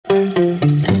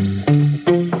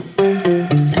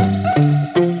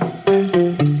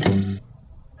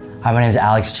Hi, my name is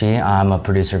Alex Chi. I'm a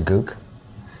producer of GOOK.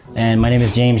 And my name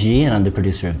is James Yi, and I'm the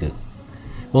producer of GOOK.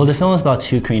 Well, the film is about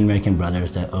two Korean American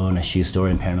brothers that own a shoe store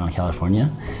in Paramount, California,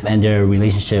 and their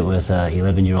relationship with an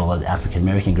 11-year-old African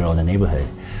American girl in the neighborhood,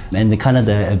 and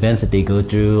the events that they go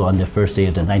through on the first day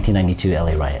of the 1992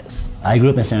 LA riots. I grew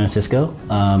up in San Francisco,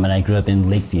 and I grew up in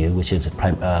Lakeview, which is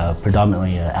a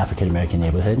predominantly African American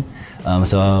neighborhood.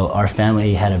 So our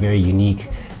family had a very unique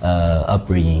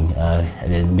upbringing,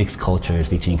 mixed cultures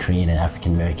between Korean and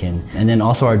African American. And then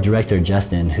also our director,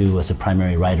 Justin, who was the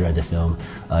primary writer of the film,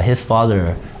 his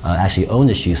father actually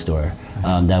owned a shoe store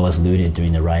that was looted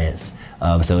during the riots.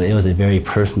 So it was a very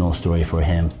personal story for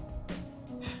him.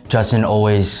 Justin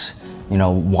always,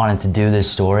 wanted to do this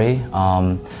story.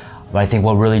 But I think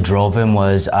what really drove him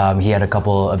was he had a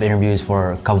couple of interviews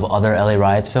for a couple of other LA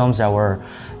riots films that were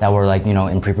like,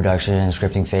 in pre-production and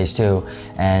scripting phase 2.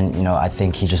 And, I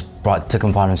think he just took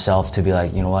upon himself to be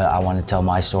like, you know what, I want to tell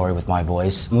my story with my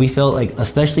voice. We felt like,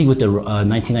 especially with the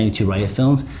 1992 riot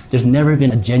films, there's never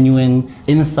been a genuine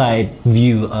inside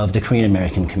view of the Korean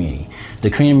American community. The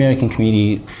Korean American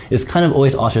community is kind of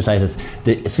always ostracized as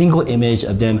the single image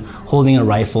of them holding a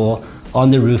rifle on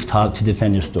the rooftop to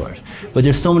defend their stores. But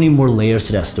there's so many more layers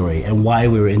to that story, and why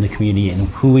we were in the community, and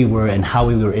who we were, and how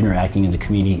we were interacting in the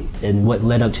community, and what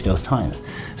led up to those times.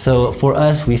 So for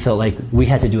us, we felt like we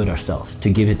had to do it ourselves to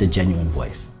give it the genuine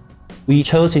voice. We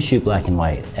chose to shoot black and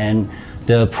white, and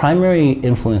the primary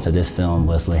influence of this film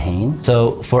was Lahane.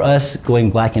 So for us, going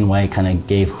black and white kind of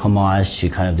gave homage to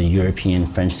kind of the European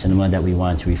French cinema that we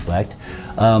wanted to reflect.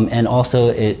 And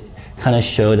also it kind of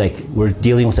showed like we're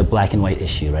dealing with a black and white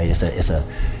issue, right?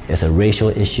 It's a racial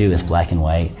issue, it's black and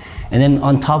white. And then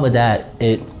on top of that,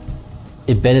 it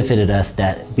benefited us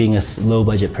that being a low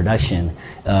budget production,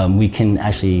 we can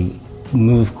actually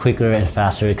move quicker and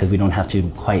faster because we don't have to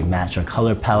quite match our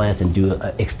color palettes and do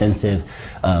extensive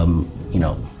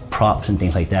props and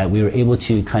things like that. We were able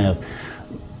to kind of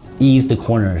ease the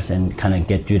corners and kind of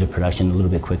get through the production a little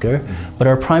bit quicker. Mm-hmm. But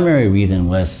our primary reason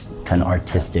was kind of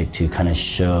artistic, to kind of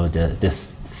show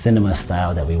this cinema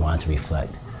style that we wanted to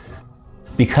reflect.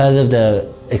 Because of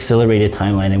the accelerated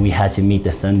timeline and we had to meet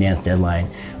the Sundance deadline,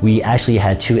 we actually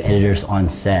had 2 editors on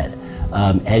set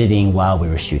editing while we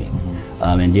were shooting.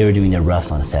 Mm-hmm. And they were doing their roughs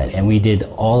on set. And we did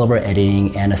all of our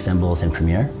editing and assembles in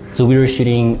Premiere. So we were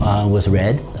shooting with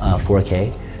Red,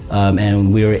 4K.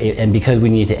 And because we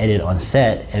needed to edit on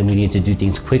set and we needed to do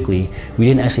things quickly, we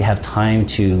didn't actually have time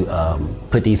to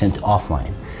put these into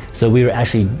offline. So we were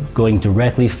actually going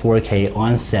directly 4K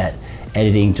on set,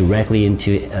 editing directly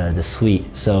into the suite.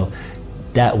 So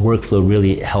that workflow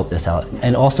really helped us out.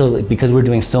 And also, because we're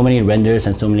doing so many renders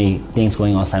and so many things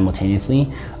going on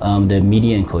simultaneously, the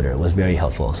media encoder was very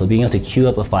helpful. So being able to queue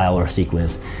up a file or a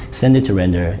sequence, send it to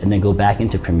render, and then go back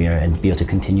into Premiere and be able to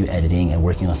continue editing and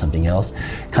working on something else,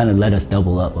 kind of let us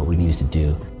double up what we needed to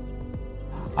do.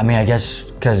 I mean, I guess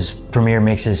because Premiere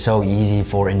makes it so easy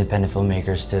for independent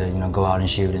filmmakers to, go out and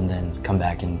shoot and then come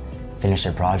back and finish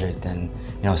their project. And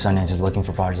Sundance is looking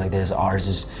for projects like this. Ours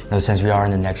is, since we are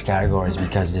in the next categories,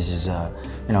 because this is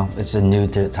it's a new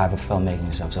type of filmmaking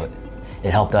and stuff. So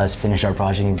it helped us finish our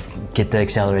project and get the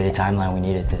accelerated timeline we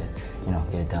needed to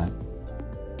get it done.